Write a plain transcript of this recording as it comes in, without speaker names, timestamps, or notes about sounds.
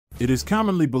It is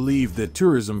commonly believed that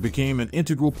tourism became an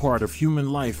integral part of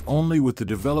human life only with the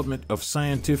development of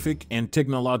scientific and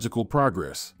technological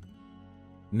progress.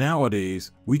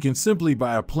 Nowadays, we can simply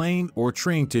buy a plane or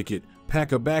train ticket,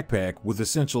 pack a backpack with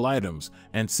essential items,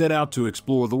 and set out to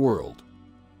explore the world.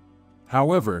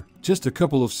 However, just a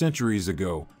couple of centuries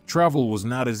ago, travel was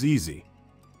not as easy.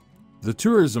 The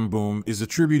tourism boom is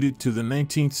attributed to the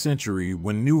 19th century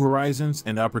when new horizons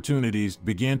and opportunities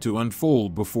began to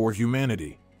unfold before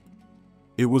humanity.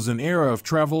 It was an era of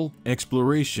travel,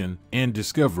 exploration, and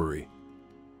discovery.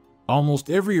 Almost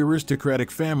every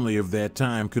aristocratic family of that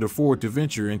time could afford to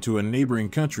venture into a neighboring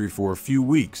country for a few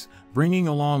weeks, bringing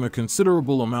along a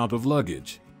considerable amount of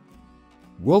luggage.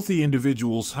 Wealthy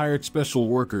individuals hired special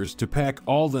workers to pack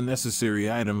all the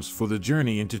necessary items for the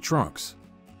journey into trunks.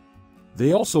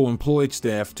 They also employed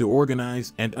staff to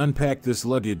organize and unpack this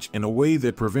luggage in a way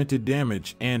that prevented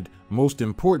damage and, most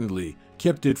importantly,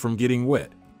 kept it from getting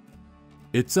wet.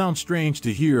 It sounds strange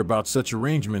to hear about such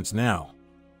arrangements now.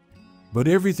 But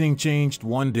everything changed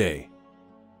one day.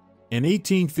 In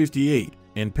 1858,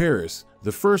 in Paris,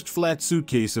 the first flat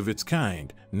suitcase of its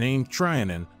kind, named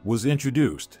Trianon, was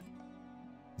introduced.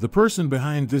 The person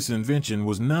behind this invention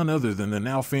was none other than the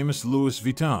now famous Louis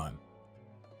Vuitton.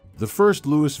 The first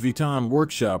Louis Vuitton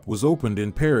workshop was opened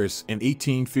in Paris in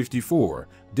 1854,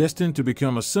 destined to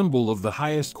become a symbol of the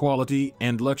highest quality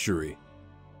and luxury.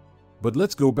 But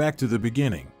let's go back to the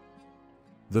beginning.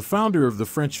 The founder of the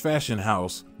French fashion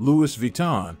house, Louis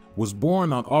Vuitton, was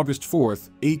born on August 4,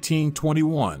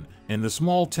 1821, in the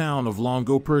small town of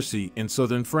Longueau-Percy in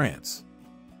southern France.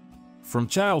 From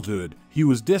childhood, he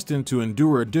was destined to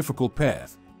endure a difficult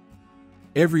path.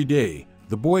 Every day,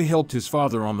 the boy helped his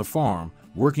father on the farm,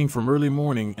 working from early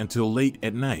morning until late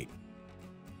at night.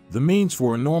 The means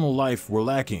for a normal life were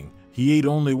lacking, he ate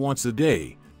only once a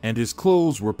day, and his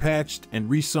clothes were patched and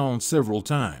resewn several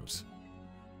times.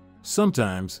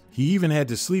 Sometimes, he even had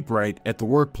to sleep right at the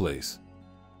workplace.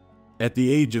 At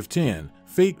the age of 10,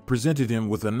 fate presented him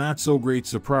with a not-so-great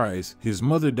surprise. His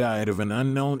mother died of an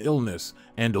unknown illness,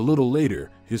 and a little later,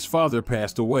 his father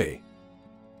passed away.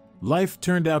 Life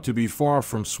turned out to be far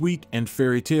from sweet and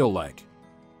fairy tale-like.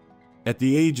 At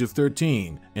the age of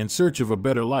 13, in search of a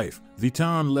better life,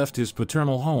 Vuitton left his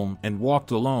paternal home and walked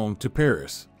alone to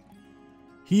Paris.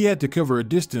 He had to cover a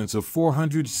distance of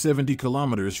 470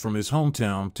 kilometers from his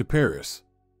hometown to Paris,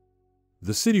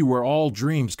 the city where all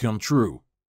dreams come true.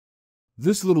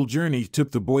 This little journey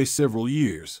took the boy several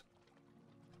years.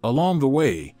 Along the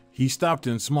way, he stopped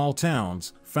in small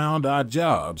towns, found odd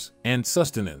jobs, and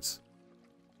sustenance.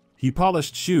 He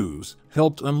polished shoes,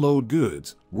 helped unload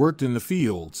goods, worked in the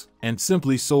fields, and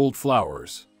simply sold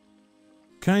flowers.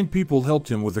 Kind people helped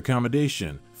him with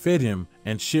accommodation, fed him,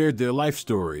 and shared their life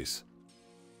stories.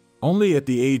 Only at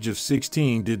the age of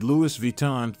 16 did Louis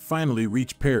Vuitton finally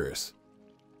reach Paris.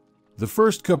 The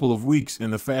first couple of weeks in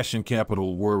the fashion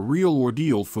capital were a real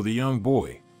ordeal for the young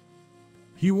boy.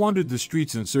 He wandered the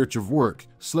streets in search of work,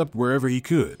 slept wherever he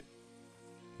could.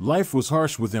 Life was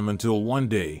harsh with him until one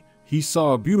day, he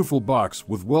saw a beautiful box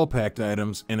with well-packed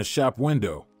items in a shop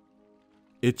window.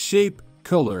 Its shape,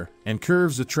 color, and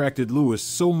curves attracted Louis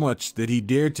so much that he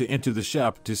dared to enter the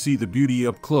shop to see the beauty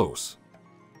up close.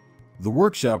 The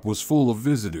workshop was full of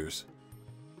visitors.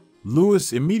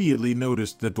 Louis immediately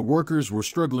noticed that the workers were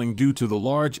struggling due to the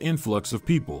large influx of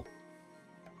people.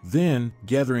 Then,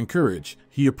 gathering courage,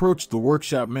 he approached the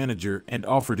workshop manager and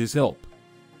offered his help.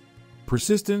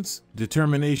 Persistence,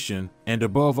 determination, and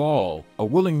above all, a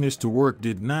willingness to work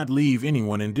did not leave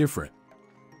anyone indifferent.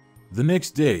 The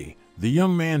next day, the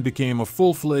young man became a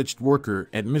full-fledged worker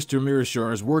at Mr.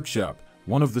 Mirachar's workshop,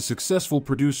 one of the successful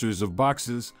producers of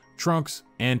boxes, trunks,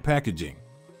 and packaging.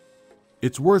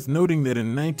 It's worth noting that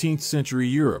in 19th century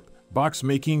Europe, box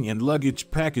making and luggage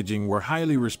packaging were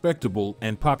highly respectable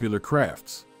and popular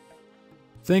crafts.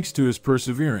 Thanks to his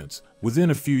perseverance, within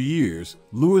a few years,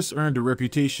 Louis earned a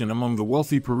reputation among the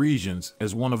wealthy Parisians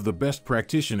as one of the best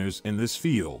practitioners in this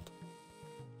field.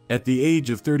 At the age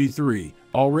of 33,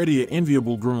 already an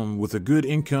enviable groom with a good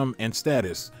income and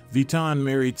status, Vuitton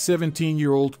married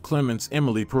 17-year-old Clemence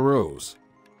Emily Perrose.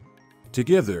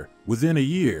 Together, within a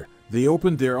year, they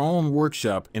opened their own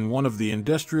workshop in one of the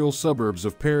industrial suburbs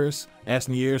of Paris,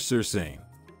 Asnières-sur-Seine.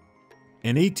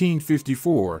 In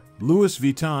 1854, Louis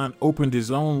Vuitton opened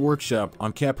his own workshop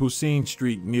on Capucine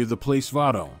Street near the Place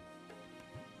Vendôme.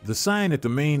 The sign at the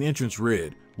main entrance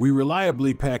read, "We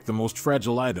reliably pack the most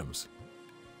fragile items,"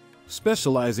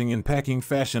 specializing in packing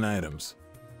fashion items.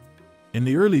 In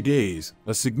the early days,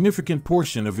 a significant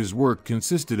portion of his work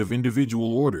consisted of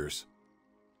individual orders.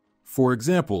 For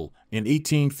example, in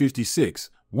 1856,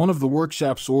 One of the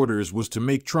workshop's orders was to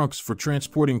make trunks for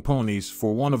transporting ponies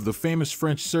for one of the famous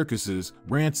French circuses,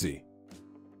 Rancy.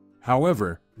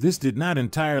 However, this did not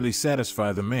entirely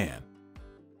satisfy the man.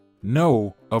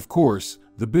 No, of course,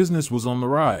 the business was on the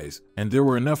rise, and there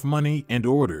were enough money and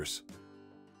orders.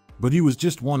 But he was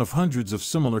just one of hundreds of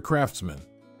similar craftsmen.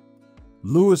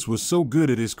 Louis was so good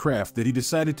at his craft that he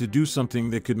decided to do something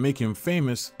that could make him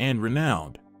famous and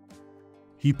renowned.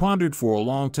 He pondered for a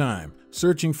long time,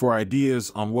 searching for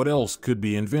ideas on what else could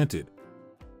be invented.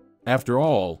 After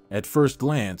all, at first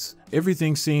glance,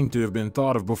 everything seemed to have been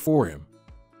thought of before him.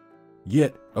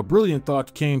 Yet, a brilliant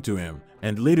thought came to him,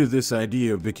 and later this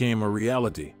idea became a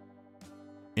reality.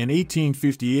 In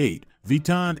 1858,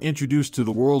 Vuitton introduced to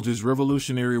the world his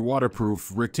revolutionary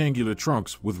waterproof rectangular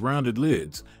trunks with rounded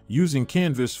lids, using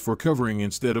canvas for covering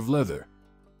instead of leather.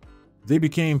 They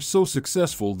became so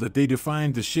successful that they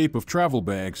defined the shape of travel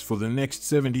bags for the next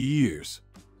 70 years.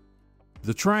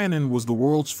 The Trianon was the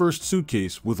world's first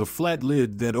suitcase with a flat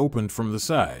lid that opened from the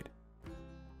side.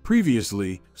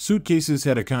 Previously, suitcases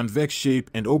had a convex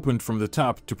shape and opened from the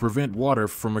top to prevent water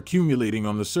from accumulating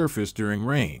on the surface during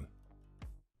rain.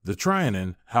 The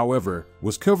Trianon, however,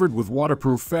 was covered with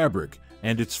waterproof fabric,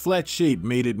 and its flat shape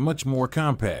made it much more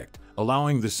compact,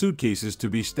 allowing the suitcases to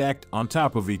be stacked on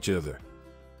top of each other.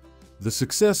 The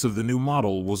success of the new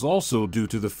model was also due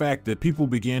to the fact that people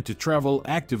began to travel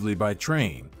actively by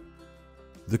train.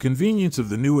 The convenience of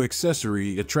the new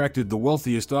accessory attracted the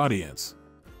wealthiest audience.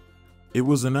 It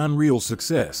was an unreal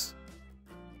success.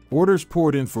 Orders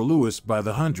poured in for Louis by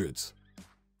the hundreds.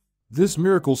 This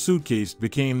miracle suitcase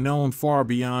became known far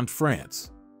beyond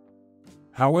France.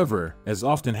 However, as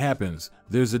often happens,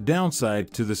 there's a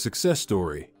downside to the success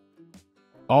story.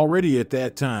 Already at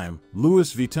that time,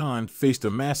 Louis Vuitton faced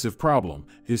a massive problem.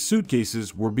 His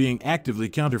suitcases were being actively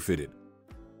counterfeited.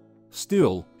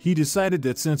 Still, he decided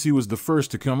that since he was the first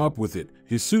to come up with it,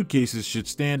 his suitcases should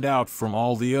stand out from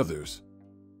all the others.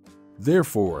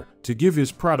 Therefore, to give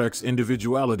his products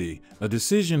individuality, a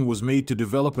decision was made to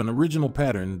develop an original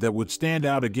pattern that would stand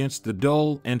out against the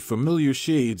dull and familiar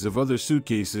shades of other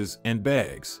suitcases and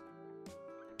bags.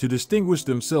 To distinguish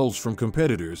themselves from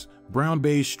competitors,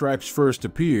 brown-beige stripes first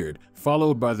appeared,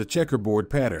 followed by the checkerboard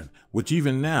pattern, which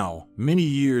even now, many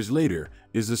years later,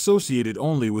 is associated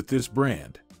only with this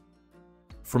brand.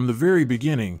 From the very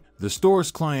beginning, the store's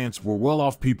clients were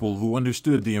well-off people who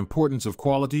understood the importance of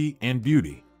quality and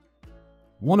beauty.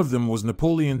 One of them was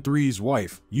Napoleon III's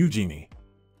wife, Eugenie.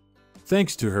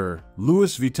 Thanks to her,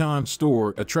 Louis Vuitton's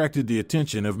store attracted the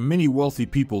attention of many wealthy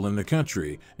people in the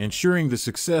country, ensuring the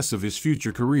success of his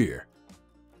future career.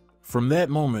 From that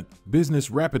moment,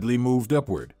 business rapidly moved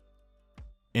upward.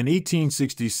 In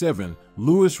 1867,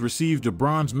 Louis received a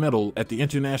bronze medal at the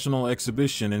International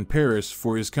Exhibition in Paris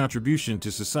for his contribution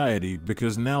to society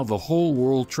because now the whole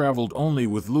world traveled only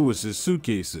with Louis's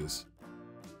suitcases.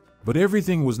 But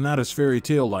everything was not as fairy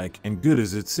tale-like and good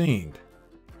as it seemed.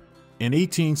 In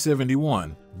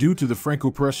 1871, due to the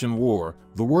Franco-Prussian War,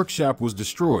 the workshop was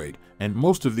destroyed, and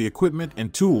most of the equipment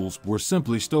and tools were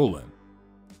simply stolen.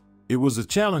 It was a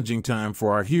challenging time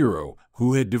for our hero,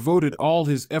 who had devoted all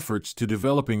his efforts to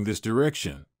developing this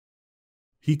direction.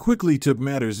 He quickly took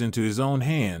matters into his own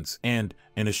hands and,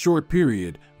 in a short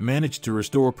period, managed to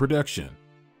restore production.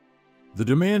 The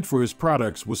demand for his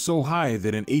products was so high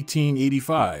that in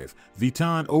 1885,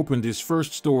 Vuitton opened his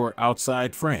first store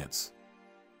outside France.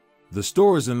 The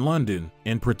stores in London,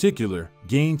 in particular,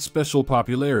 gained special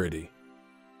popularity.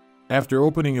 After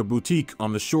opening a boutique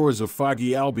on the shores of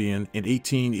Foggy Albion in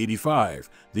 1885,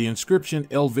 the inscription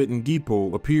El Vuitton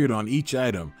Depot appeared on each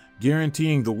item,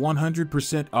 guaranteeing the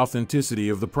 100% authenticity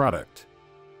of the product.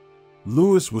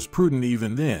 Louis was prudent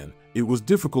even then. It was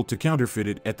difficult to counterfeit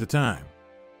it at the time.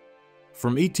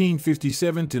 From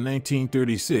 1857 to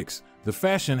 1936, the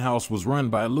fashion house was run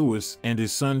by Louis and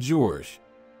his son Georges.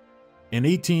 In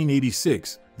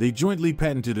 1886, they jointly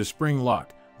patented a spring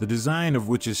lock, the design of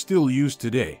which is still used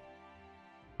today.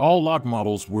 All lock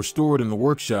models were stored in the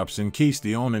workshops in case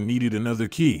the owner needed another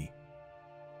key.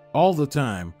 All the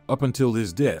time, up until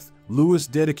his death, Louis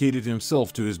dedicated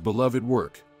himself to his beloved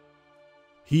work.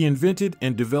 He invented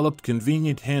and developed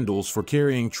convenient handles for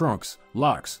carrying trunks,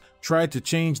 locks, tried to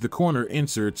change the corner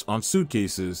inserts on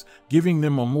suitcases, giving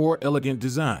them a more elegant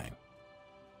design.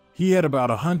 He had about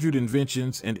 100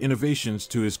 inventions and innovations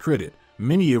to his credit,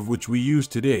 many of which we use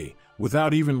today,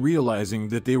 without even realizing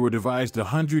that they were devised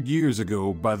 100 years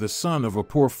ago by the son of a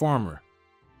poor farmer.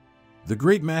 The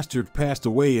great master passed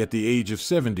away at the age of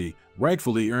 70,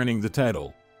 rightfully earning the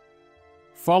title.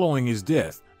 Following his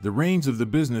death, the reins of the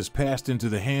business passed into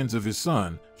the hands of his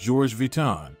son, Georges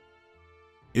Vuitton.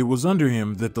 It was under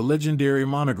him that the legendary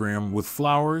monogram with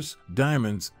flowers,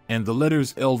 diamonds, and the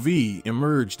letters LV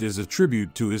emerged as a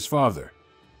tribute to his father.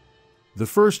 The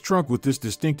first trunk with this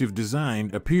distinctive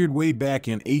design appeared way back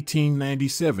in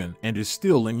 1897 and is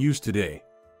still in use today.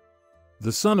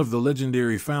 The son of the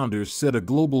legendary founders set a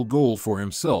global goal for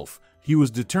himself. He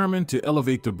was determined to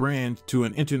elevate the brand to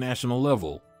an international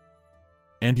level.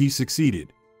 And he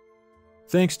succeeded.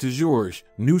 Thanks to Georges,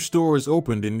 new stores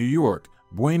opened in New York,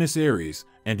 Buenos Aires,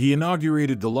 and he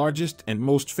inaugurated the largest and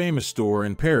most famous store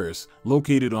in Paris,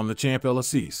 located on the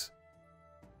Champs-Élysées.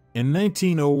 In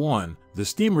 1901, the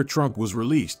steamer trunk was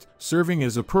released, serving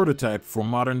as a prototype for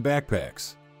modern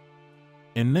backpacks.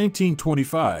 In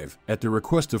 1925, at the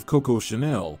request of Coco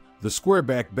Chanel, the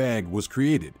squareback bag was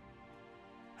created.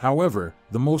 However,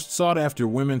 the most sought-after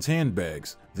women's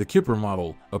handbags, the Kipper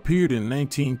model, appeared in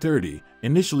 1930,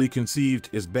 initially conceived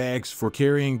as bags for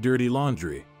carrying dirty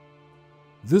laundry.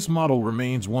 This model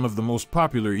remains one of the most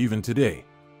popular even today.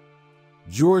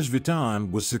 Georges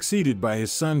Vuitton was succeeded by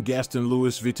his son Gaston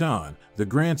Louis Vuitton, the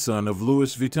grandson of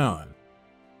Louis Vuitton.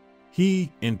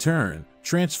 He, in turn,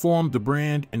 transformed the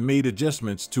brand and made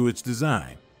adjustments to its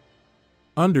design.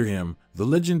 Under him, the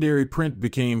legendary print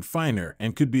became finer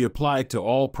and could be applied to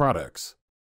all products.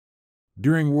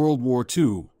 During World War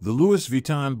II, the Louis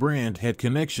Vuitton brand had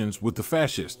connections with the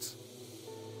fascists.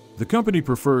 The company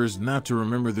prefers not to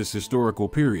remember this historical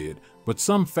period, but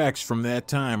some facts from that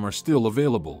time are still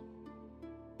available.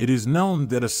 It is known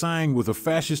that a sign with a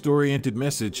fascist-oriented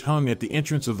message hung at the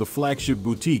entrance of the flagship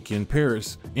boutique in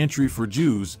Paris, "Entry for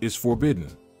Jews is forbidden."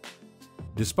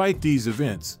 Despite these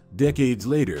events, decades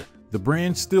later, the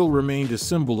brand still remained a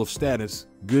symbol of status,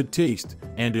 good taste,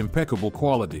 and impeccable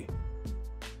quality.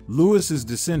 Louis's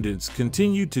descendants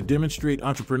continued to demonstrate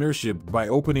entrepreneurship by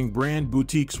opening brand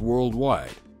boutiques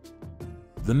worldwide.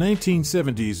 The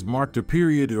 1970s marked a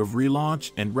period of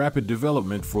relaunch and rapid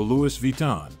development for Louis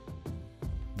Vuitton.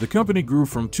 The company grew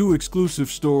from 2 exclusive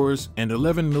stores and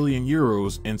 €11 million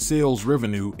in sales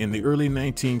revenue in the early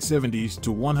 1970s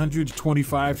to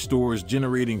 125 stores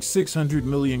generating €600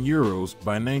 million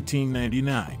by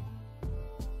 1999.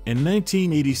 In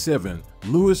 1987,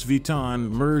 Louis Vuitton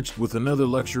merged with another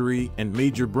luxury and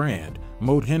major brand,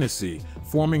 Moët Hennessy,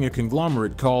 forming a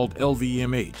conglomerate called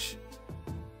LVMH.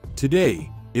 Today,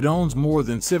 it owns more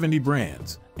than 70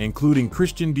 brands, including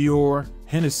Christian Dior,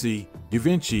 Hennessy,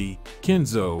 Givenchy,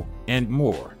 Kenzo, and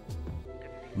more.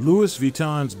 Louis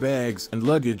Vuitton's bags and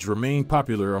luggage remain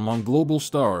popular among global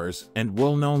stars and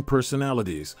well-known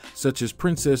personalities such as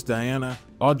Princess Diana,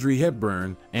 Audrey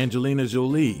Hepburn, Angelina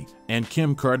Jolie, and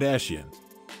Kim Kardashian.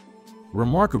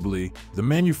 Remarkably, the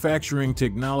manufacturing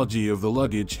technology of the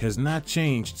luggage has not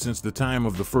changed since the time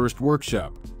of the first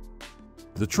workshop.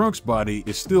 The trunk's body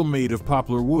is still made of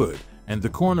poplar wood, and the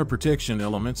corner protection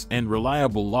elements and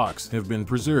reliable locks have been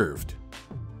preserved.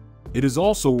 It is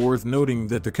also worth noting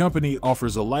that the company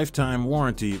offers a lifetime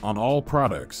warranty on all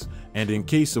products, and in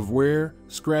case of wear,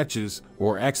 scratches,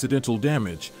 or accidental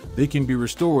damage, they can be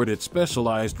restored at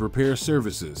specialized repair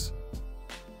services.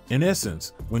 In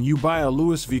essence, when you buy a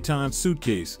Louis Vuitton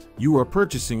suitcase, you are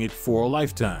purchasing it for a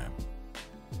lifetime.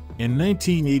 In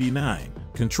 1989,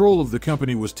 control of the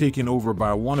company was taken over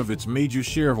by one of its major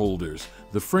shareholders,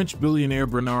 the French billionaire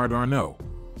Bernard Arnault.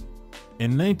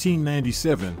 In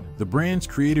 1997, the brand's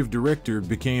creative director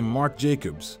became Marc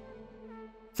Jacobs.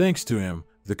 Thanks to him,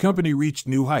 the company reached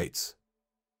new heights.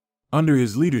 Under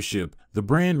his leadership, the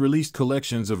brand released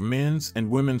collections of men's and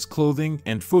women's clothing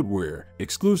and footwear,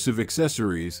 exclusive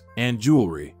accessories, and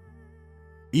jewelry.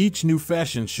 Each new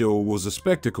fashion show was a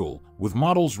spectacle, with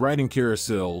models riding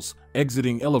carousels,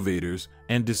 exiting elevators,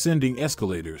 and descending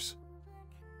escalators.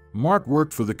 Marc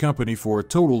worked for the company for a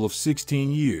total of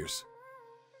 16 years.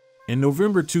 In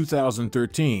November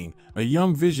 2013, a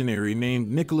young visionary named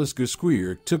Nicolas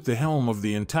Ghesquière took the helm of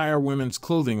the entire women's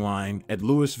clothing line at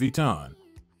Louis Vuitton.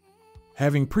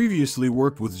 Having previously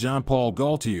worked with Jean-Paul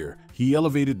Gaultier, he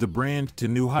elevated the brand to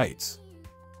new heights.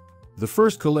 The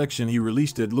first collection he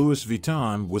released at Louis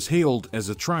Vuitton was hailed as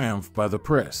a triumph by the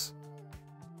press.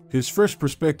 His fresh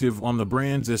perspective on the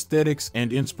brand's aesthetics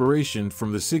and inspiration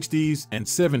from the 60s and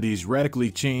 70s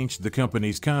radically changed the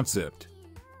company's concept.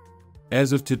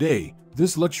 As of today,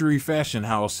 this luxury fashion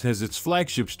house has its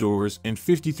flagship stores in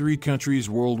 53 countries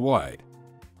worldwide.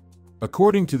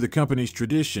 According to the company's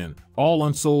tradition, all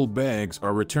unsold bags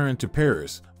are returned to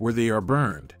Paris, where they are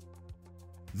burned.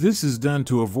 This is done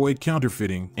to avoid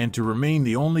counterfeiting and to remain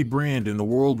the only brand in the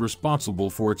world responsible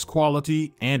for its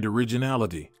quality and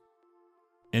originality.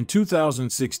 In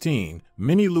 2016,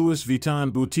 many Louis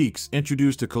Vuitton boutiques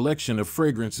introduced a collection of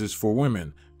fragrances for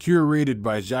women, curated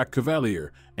by Jacques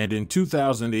Cavalier, and in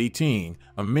 2018,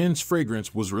 a men's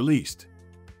fragrance was released.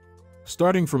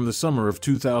 Starting from the summer of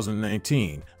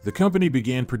 2019, the company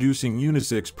began producing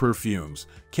unisex perfumes,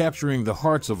 capturing the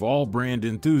hearts of all brand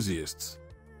enthusiasts.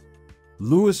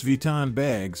 Louis Vuitton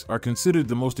bags are considered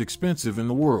the most expensive in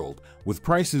the world, with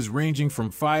prices ranging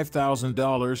from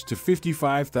 $5,000 to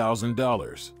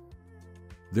 $55,000.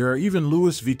 There are even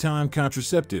Louis Vuitton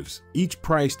contraceptives, each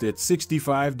priced at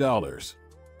 $65.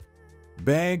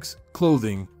 Bags,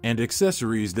 clothing, and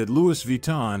accessories that Louis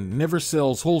Vuitton never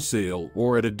sells wholesale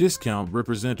or at a discount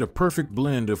represent a perfect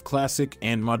blend of classic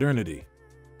and modernity.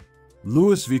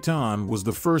 Louis Vuitton was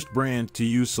the first brand to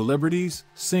use celebrities,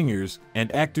 singers,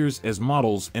 and actors as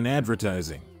models in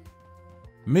advertising.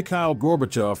 Mikhail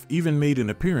Gorbachev even made an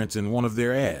appearance in one of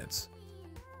their ads.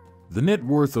 The net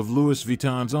worth of Louis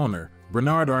Vuitton's owner,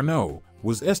 Bernard Arnault,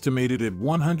 was estimated at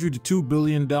 $102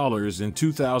 billion in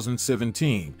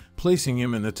 2017, placing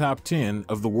him in the top 10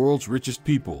 of the world's richest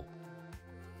people.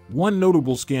 One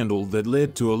notable scandal that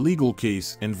led to a legal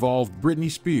case involved Britney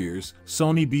Spears,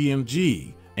 Sony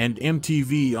BMG, and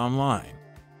MTV Online.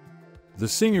 The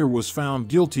singer was found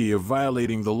guilty of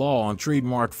violating the law on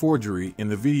trademark forgery in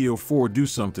the video for Do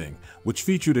Something, which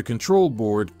featured a control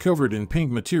board covered in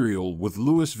pink material with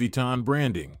Louis Vuitton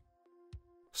branding.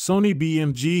 Sony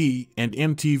BMG and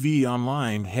MTV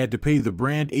Online had to pay the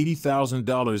brand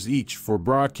 $80,000 each for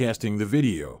broadcasting the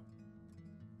video.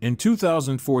 In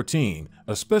 2014,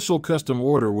 a special custom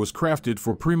order was crafted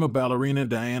for prima ballerina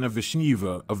Diana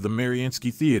Vishneva of the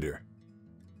Mariinsky Theater.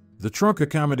 The trunk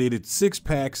accommodated 6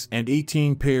 packs and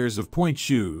 18 pairs of pointe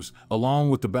shoes, along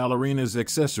with the ballerina's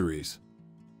accessories.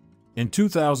 In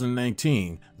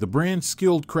 2019, the brand's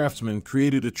skilled craftsman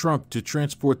created a trunk to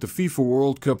transport the FIFA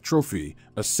World Cup trophy,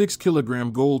 a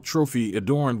 6-kilogram gold trophy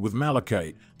adorned with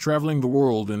malachite, traveling the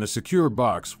world in a secure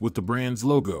box with the brand's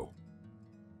logo.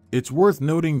 It's worth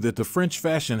noting that the French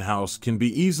fashion house can be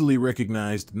easily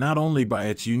recognized not only by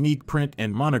its unique print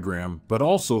and monogram, but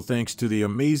also thanks to the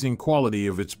amazing quality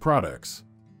of its products.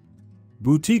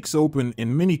 Boutiques open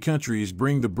in many countries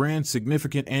bring the brand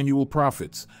significant annual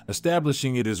profits,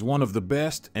 establishing it as one of the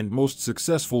best and most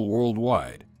successful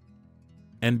worldwide.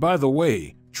 And by the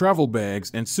way, travel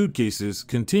bags and suitcases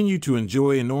continue to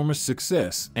enjoy enormous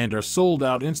success and are sold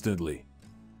out instantly.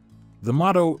 The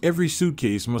motto, "Every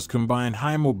suitcase must combine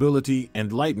high mobility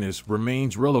and lightness,"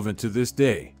 remains relevant to this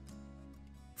day.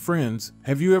 Friends,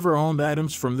 have you ever owned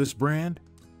items from this brand?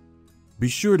 Be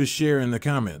sure to share in the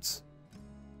comments.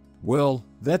 Well,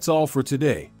 that's all for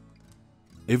today.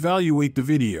 Evaluate the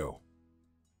video.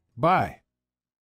 Bye.